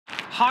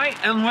Hi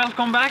and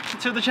welcome back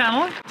to the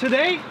channel.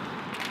 Today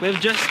we've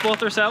just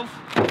bought ourselves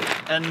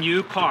a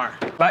new car.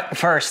 But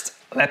first,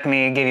 let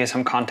me give you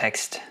some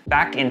context.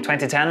 Back in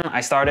 2010, I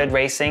started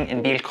racing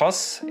in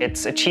Bilcross.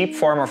 It's a cheap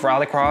form of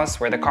rallycross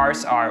where the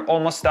cars are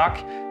almost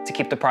stock to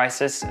keep the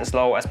prices as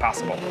low as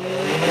possible.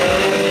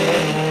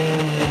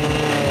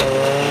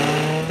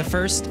 The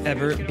first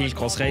ever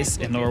Bilcross race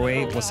in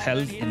Norway was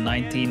held in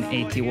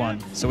 1981,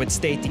 so it's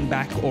dating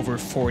back over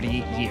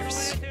 40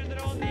 years.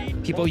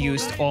 People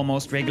used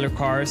almost regular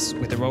cars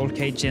with a roll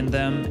cage in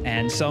them,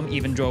 and some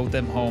even drove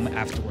them home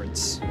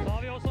afterwards.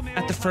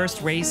 At the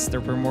first race,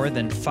 there were more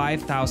than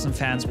 5,000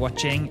 fans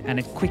watching, and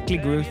it quickly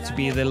grew to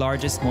be the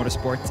largest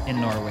motorsport in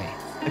Norway.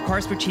 The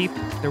cars were cheap,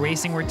 the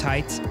racing were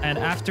tight, and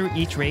after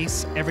each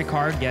race, every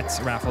car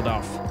gets raffled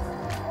off.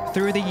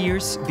 Through the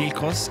years,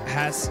 Bilcross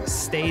has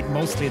stayed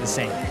mostly the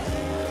same.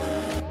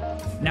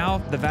 Now,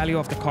 the value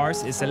of the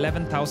cars is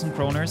 11,000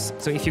 kroners,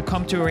 so if you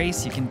come to a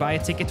race, you can buy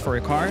a ticket for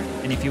a car,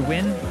 and if you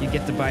win, you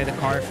get to buy the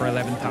car for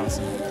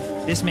 11,000.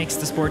 This makes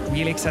the sport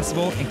really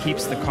accessible and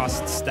keeps the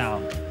costs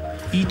down.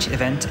 Each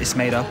event is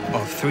made up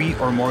of 3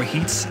 or more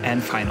heats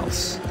and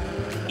finals.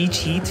 Each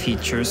heat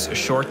features a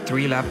short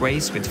 3-lap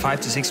race with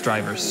 5 to 6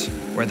 drivers,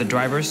 where the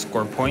drivers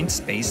score points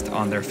based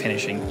on their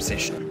finishing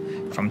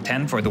position. From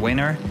 10 for the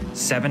winner,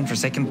 7 for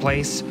second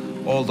place,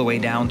 all the way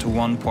down to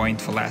 1 point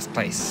for last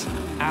place.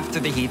 After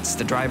the heats,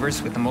 the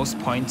drivers with the most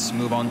points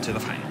move on to the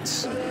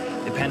finals.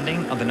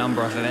 Depending on the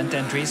number of event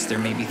entries, there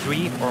may be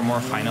 3 or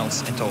more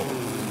finals in total.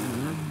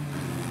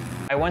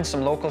 I won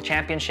some local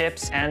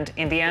championships, and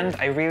in the end,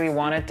 I really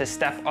wanted to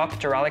step up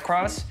to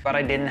rallycross, but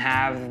I didn't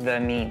have the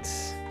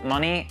means.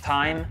 Money,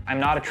 time, I'm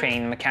not a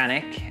trained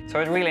mechanic,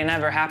 so it really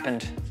never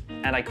happened,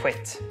 and I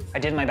quit. I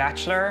did my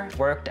bachelor,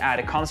 worked at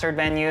a concert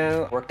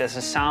venue, worked as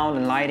a sound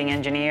and lighting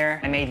engineer,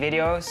 I made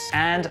videos,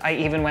 and I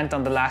even went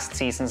on the last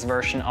season's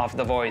version of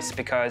The Voice,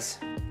 because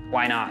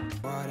why not?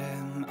 What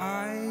am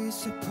I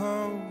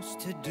supposed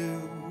to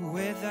do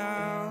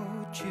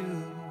without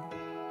you?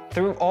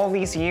 Through all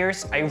these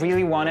years, I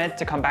really wanted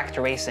to come back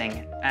to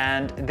racing,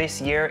 and this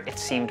year it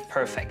seemed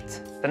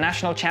perfect. The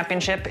national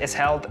championship is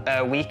held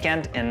a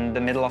weekend in the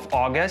middle of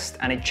August,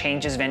 and it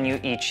changes venue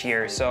each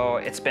year, so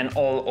it's been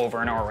all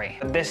over Norway.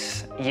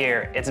 This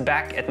year, it's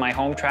back at my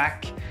home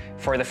track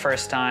for the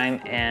first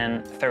time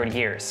in 30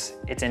 years.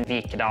 It's in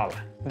Vikedal.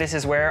 This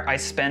is where I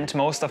spent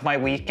most of my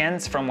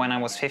weekends from when I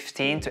was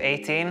 15 to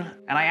 18,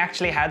 and I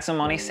actually had some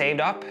money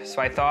saved up,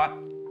 so I thought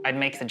I'd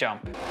make the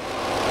jump.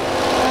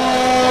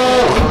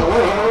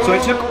 So I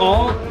took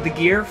all the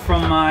gear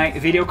from my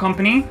video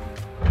company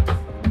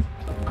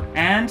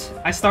and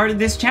I started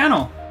this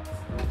channel,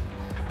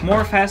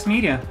 More Fast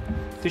Media,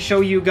 to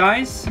show you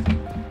guys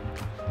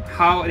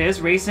how it is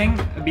racing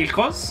a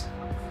Bilcross,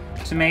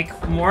 to make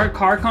more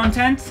car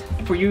content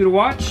for you to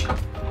watch,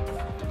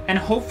 and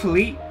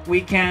hopefully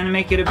we can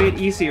make it a bit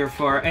easier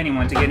for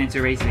anyone to get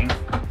into racing.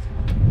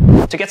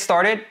 To get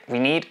started, we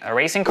need a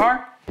racing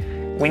car,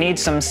 we need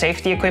some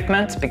safety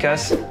equipment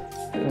because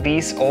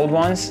these old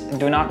ones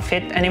do not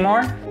fit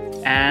anymore,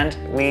 and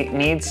we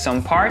need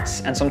some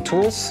parts and some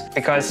tools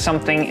because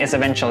something is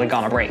eventually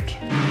gonna break.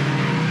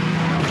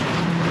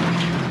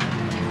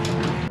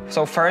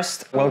 So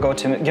first we'll go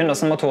to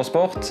Gundersen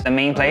Motorsport, the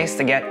main place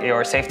to get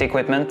your safety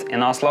equipment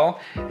in Oslo,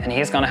 and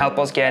he's gonna help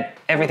us get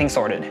everything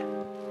sorted.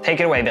 Take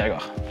it away,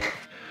 Birger.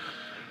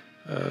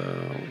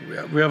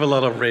 We have a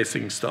lot of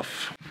racing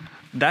stuff.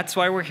 That's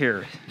why we're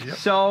here. Yep.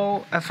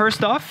 So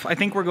first off, I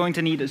think we're going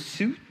to need a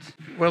suit.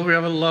 Well, we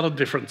have a lot of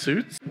different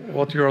suits.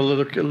 What you're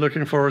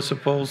looking for, I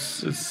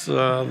suppose, is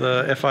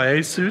the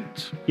FIA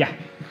suit. Yeah.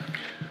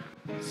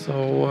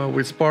 So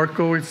with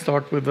Sparko, we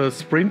start with a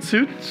sprint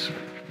suit,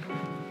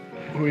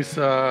 who is,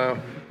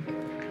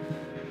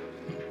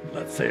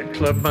 let's say, a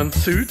clubman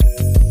suit.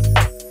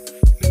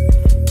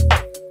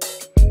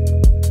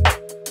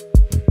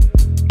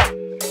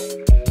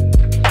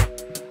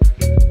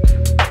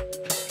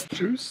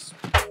 Shoes.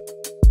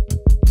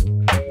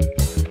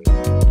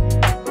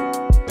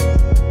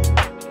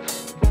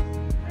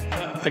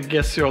 I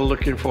guess you're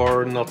looking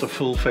for not a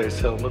full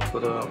face helmet,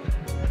 but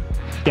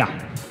yeah.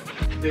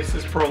 This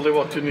is probably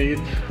what you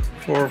need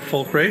for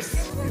folk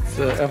race. It's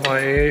a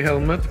FIA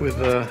helmet with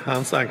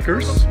hands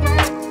anchors.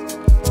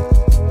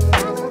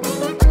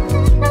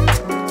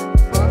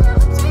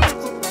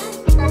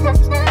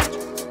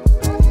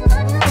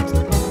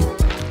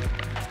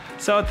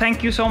 So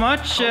thank you so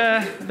much,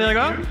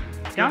 Birger.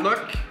 Good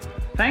luck.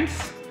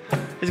 Thanks.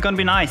 It's gonna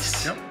be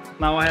nice. Yep.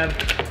 Now I have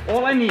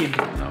all I need.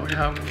 Now we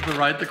have the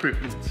right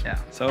equipment. Yeah.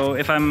 So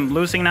if I'm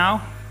losing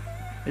now,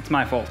 it's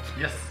my fault.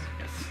 Yes.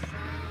 Yes.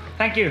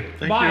 Thank you.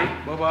 Thank Bye. you.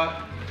 Bye-bye.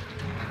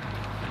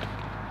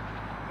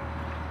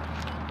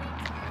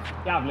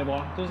 Jævlig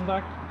bra. Tusen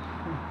takk.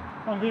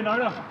 Ha en fin dag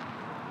da.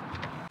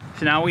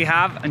 So now we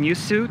have a new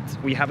suit,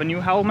 we have a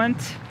new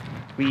helmet,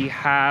 we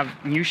have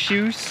new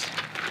shoes.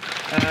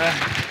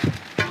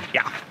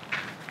 Yeah.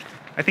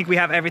 I think we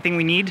have everything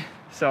we need.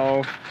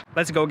 So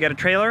let's go get a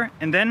trailer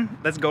and then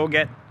let's go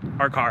get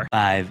our car.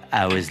 5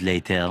 hours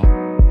later.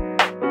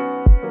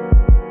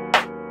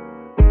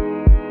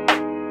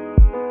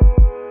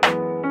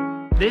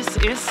 This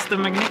is the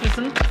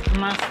magnificent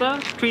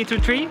Mazda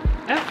 323F,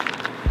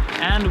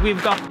 and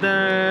we've got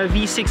the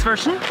V6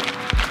 version.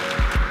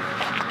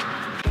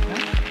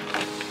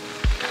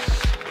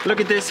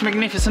 Look at this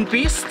magnificent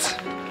beast.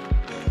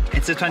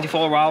 It's a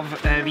 24 valve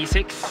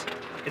V6.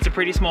 It's a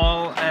pretty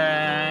small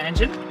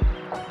engine,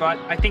 but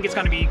I think it's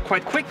going to be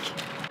quite quick.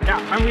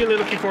 Yeah, I'm really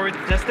looking forward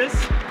to test this.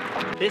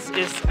 This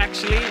is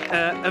actually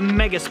a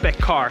mega spec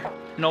car.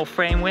 No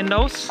frame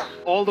windows.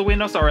 All the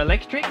windows are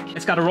electric.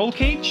 It's got a roll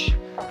cage.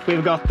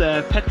 We've got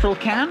the petrol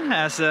can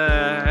as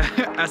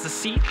a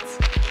seat.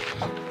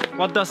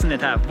 What doesn't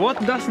it have?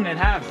 What doesn't it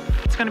have?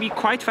 It's going to be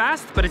quite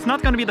fast, but it's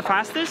not going to be the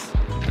fastest.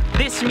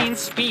 This means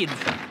speed.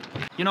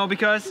 You know,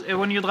 because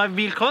when you drive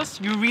Bilcross,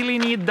 you really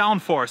need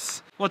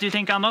downforce. What do you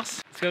think,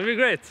 Anders? It's gonna be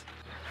great.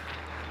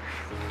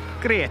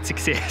 Great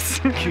success.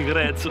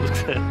 Great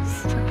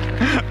success.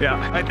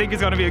 Yeah, I think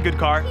it's gonna be a good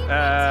car.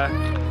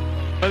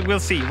 But we'll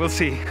see, we'll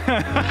see.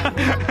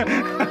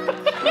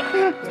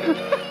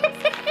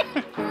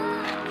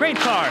 Great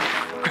car,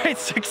 great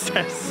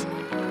success.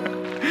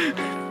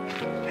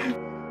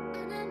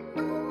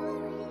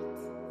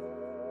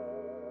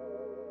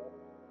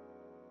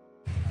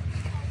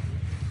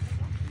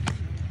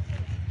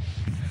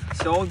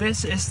 So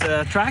this is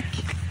the track.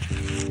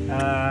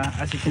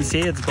 As you can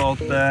see, it's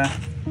got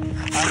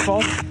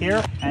asphalt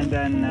here, and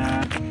then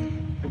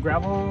the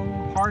gravel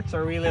parts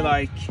are really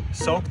like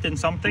soaked in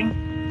something.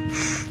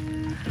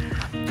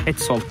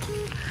 It's salt.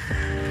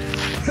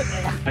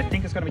 I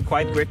think it's gonna be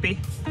quite grippy.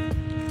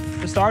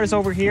 The start is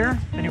over here,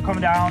 then you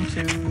come down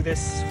to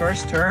this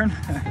first turn,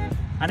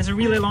 and it's a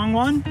really long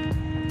one.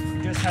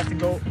 You just have to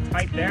go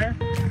tight there,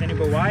 then you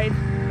go wide,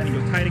 then you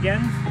go tight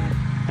again.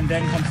 And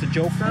then comes the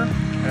joker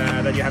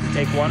that you have to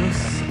take one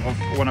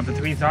of the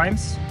 3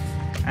 times.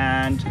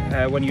 And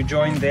when you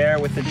join there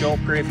with the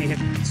joker, if you hit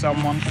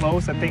someone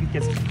close, I think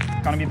it's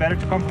gonna be better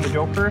to come from the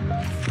joker,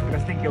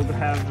 because I think you'll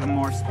have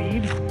more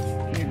speed.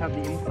 And you have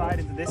the inside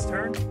into this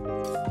turn.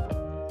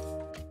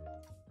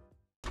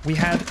 We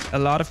had a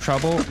lot of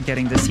trouble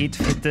getting the seat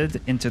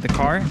fitted into the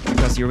car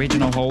because the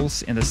original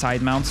holes in the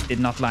side mounts did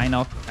not line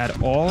up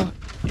at all.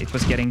 It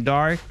was getting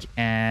dark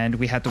and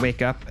we had to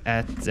wake up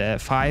at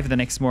 5 the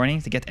next morning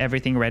to get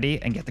everything ready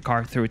and get the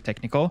car through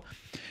technical,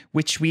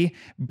 which we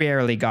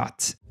barely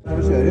got. So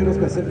this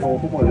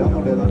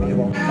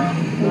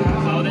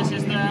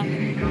is the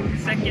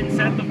second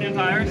set of new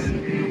tires.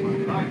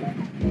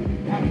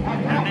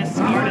 And this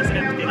car is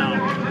empty now.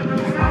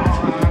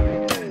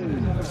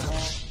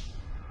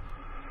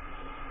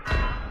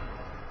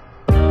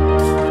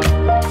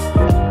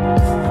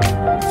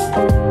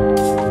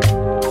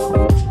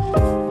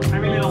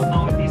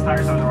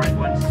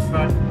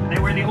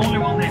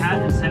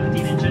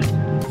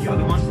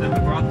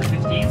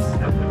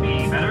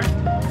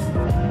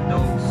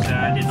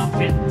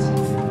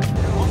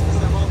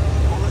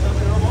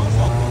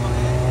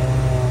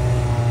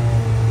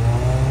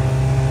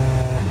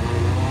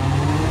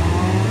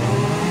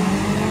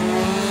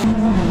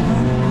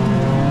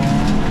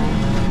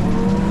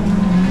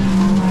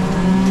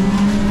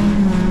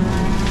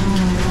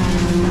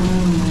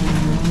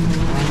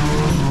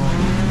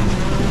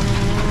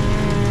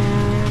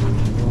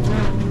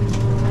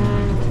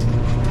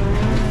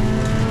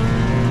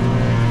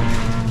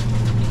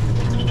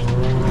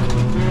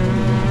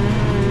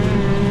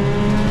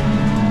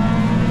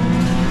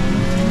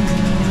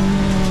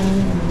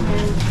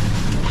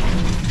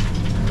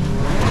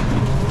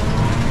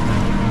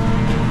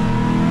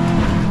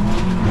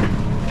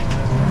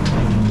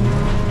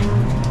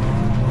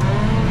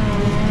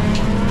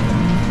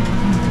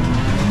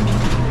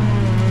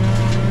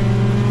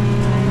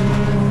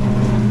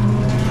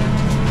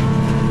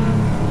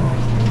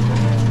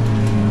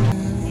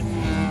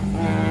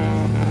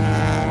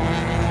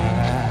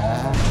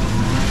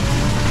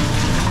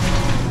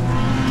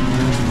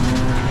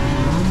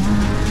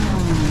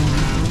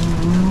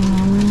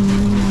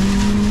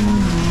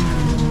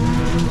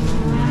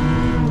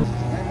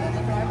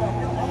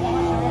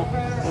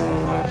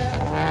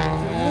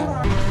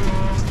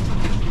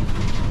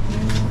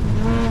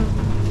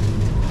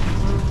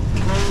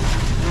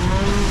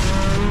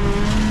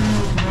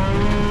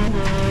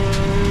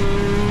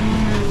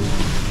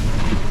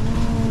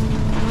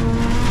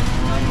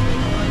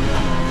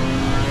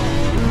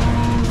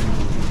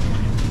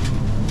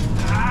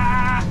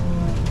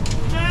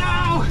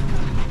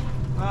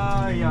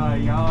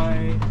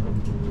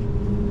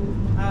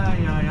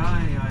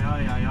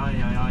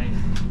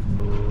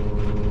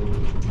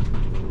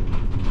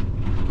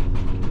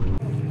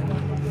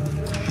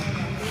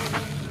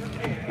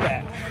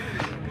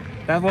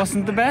 That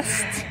wasn't the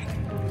best,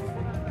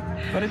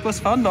 but it was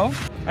fun though.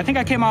 I think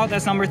I came out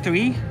as number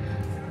 3,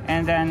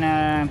 and then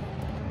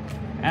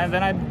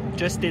I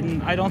just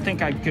didn't. I don't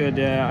think I could.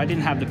 I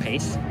didn't have the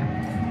pace.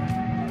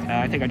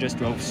 I think I just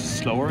drove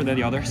slower than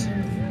the others.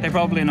 They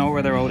probably know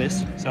where the road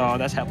is, so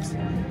that helps.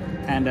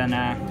 And then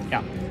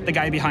yeah, the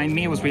guy behind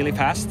me was really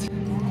fast,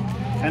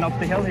 and up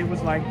the hill he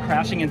was like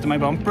crashing into my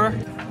bumper.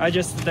 I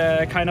just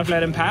kind of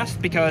let him pass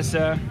because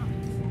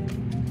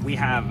we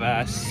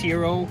have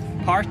 0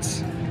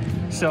 parts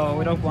so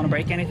we don't want to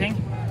break anything.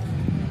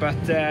 But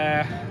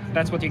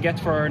that's what you get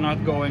for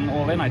not going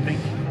all in, I think.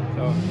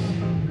 So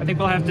I think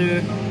we'll have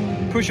to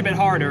push a bit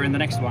harder in the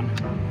next one,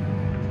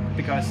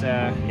 because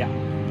yeah,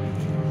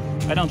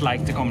 I don't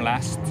like to come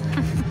last.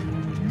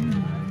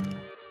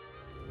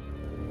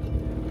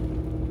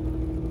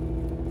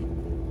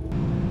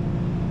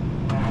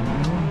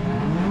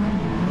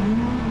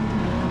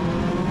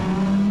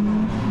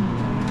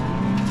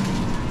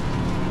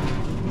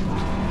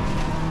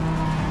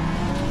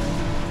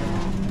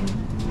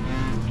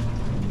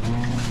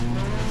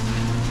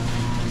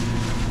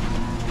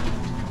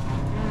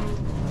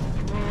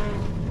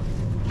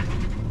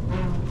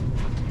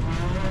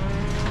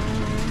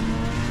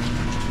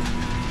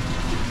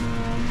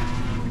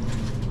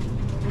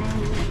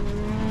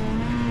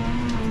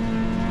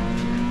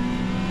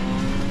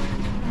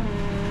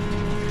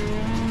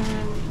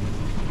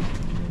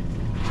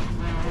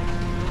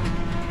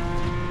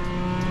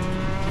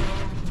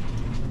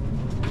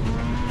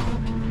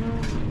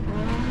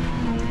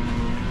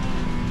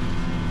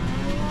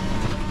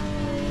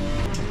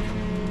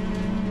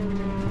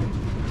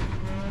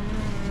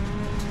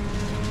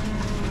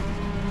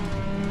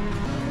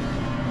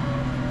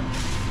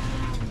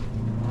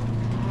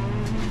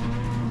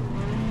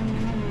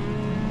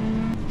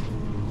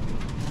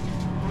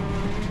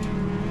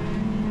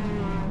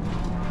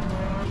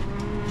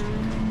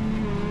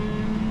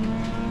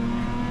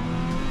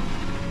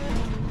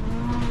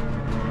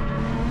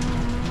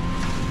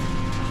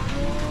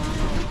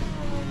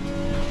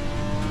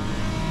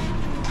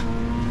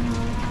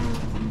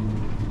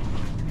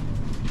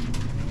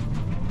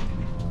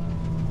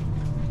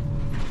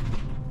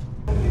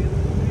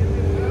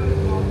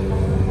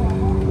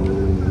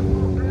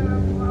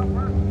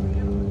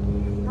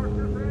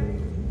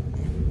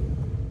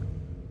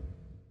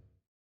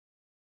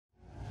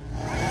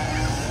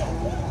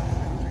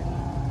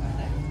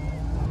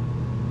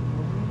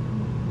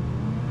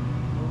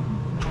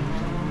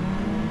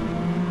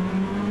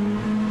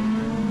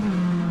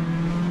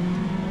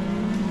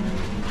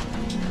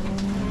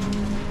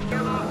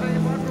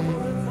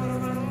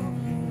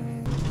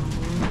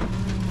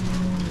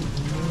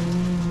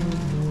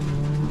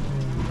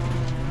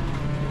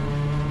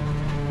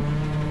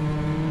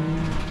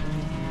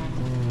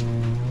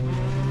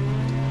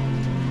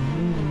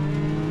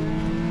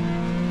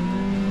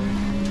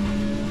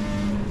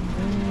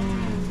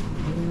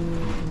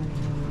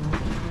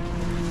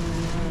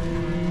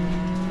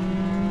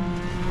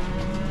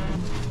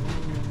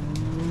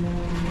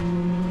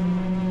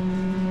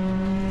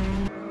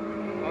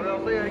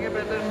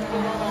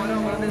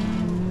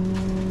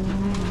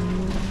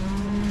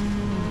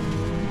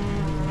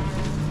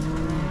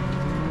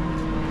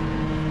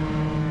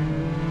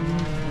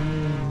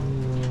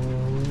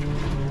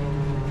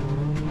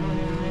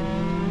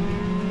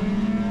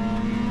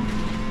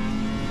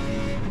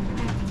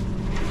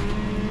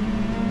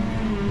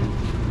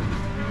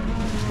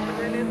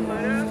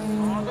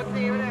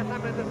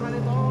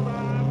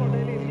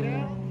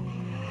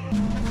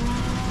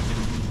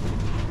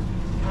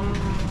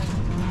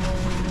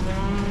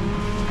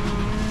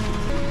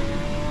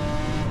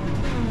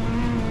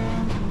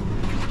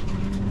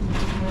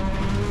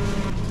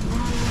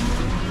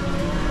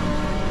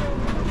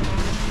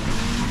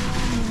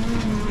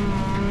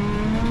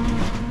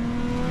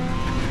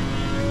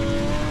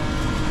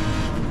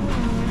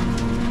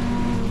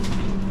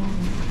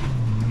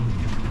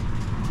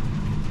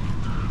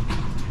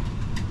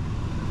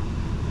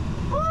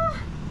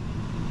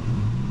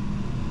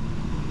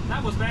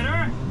 That was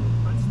better,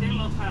 but still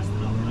not fast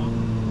enough, you know.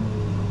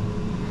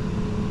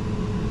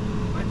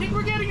 I think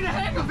we're getting the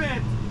hang of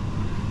it!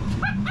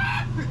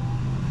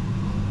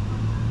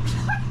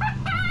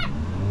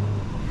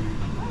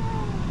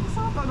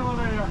 Satan, det var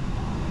det.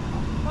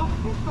 Åh,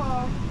 fy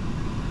fan.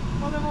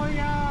 Och det var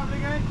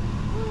jävligt grej.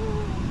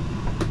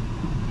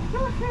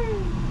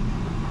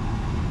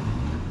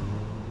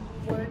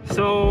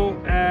 So,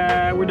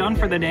 we're done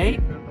for the day.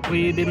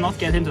 We did not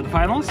get into the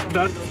finals,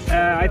 but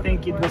I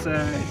think it was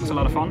a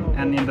lot of fun.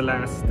 And in the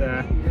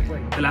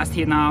last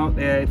heat now,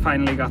 I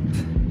finally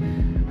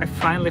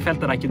felt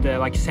that I could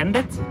like send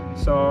it.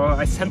 So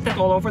I sent it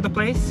all over the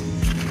place,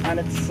 and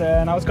it's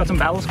now it's got some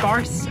battle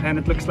scars, and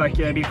it looks like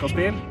a Bilcross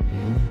bil.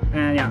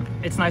 And yeah,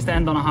 it's nice to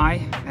end on a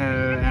high.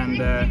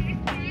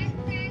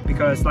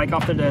 Because like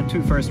after the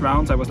two first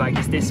rounds, I was like,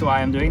 is this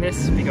why I'm doing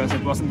this? Because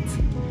it wasn't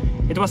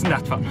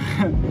that fun.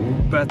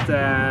 But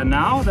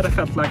now that I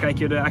felt like I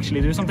could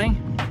actually do something,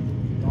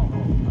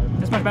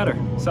 it's much better.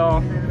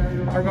 So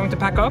we're going to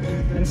pack up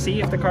and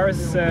see if the car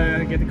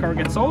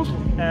gets sold,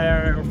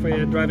 or if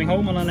we're driving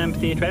home on an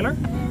empty trailer,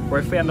 or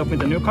if we end up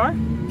with a new car.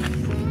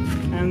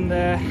 And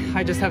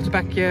I just have to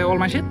pack all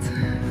my shit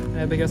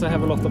because I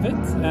have a lot of it,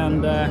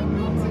 and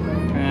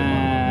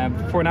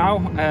for now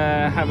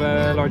have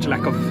a large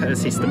lack of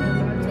system.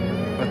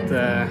 But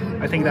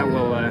I think that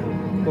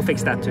we'll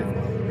fix that too.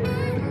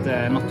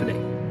 Not today.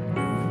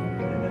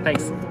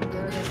 Thanks.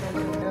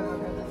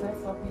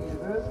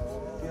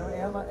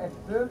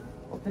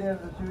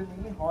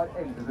 329 har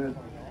 11 bud.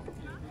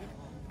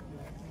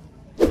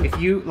 If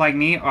you, like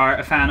me, are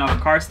a fan of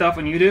car stuff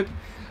on YouTube,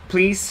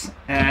 please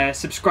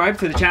subscribe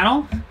to the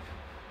channel.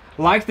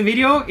 Like the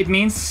video, it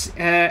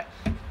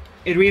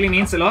really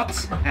means a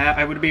lot.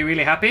 I would be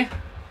really happy.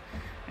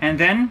 And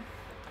then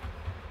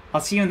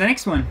I'll see you in the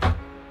next one.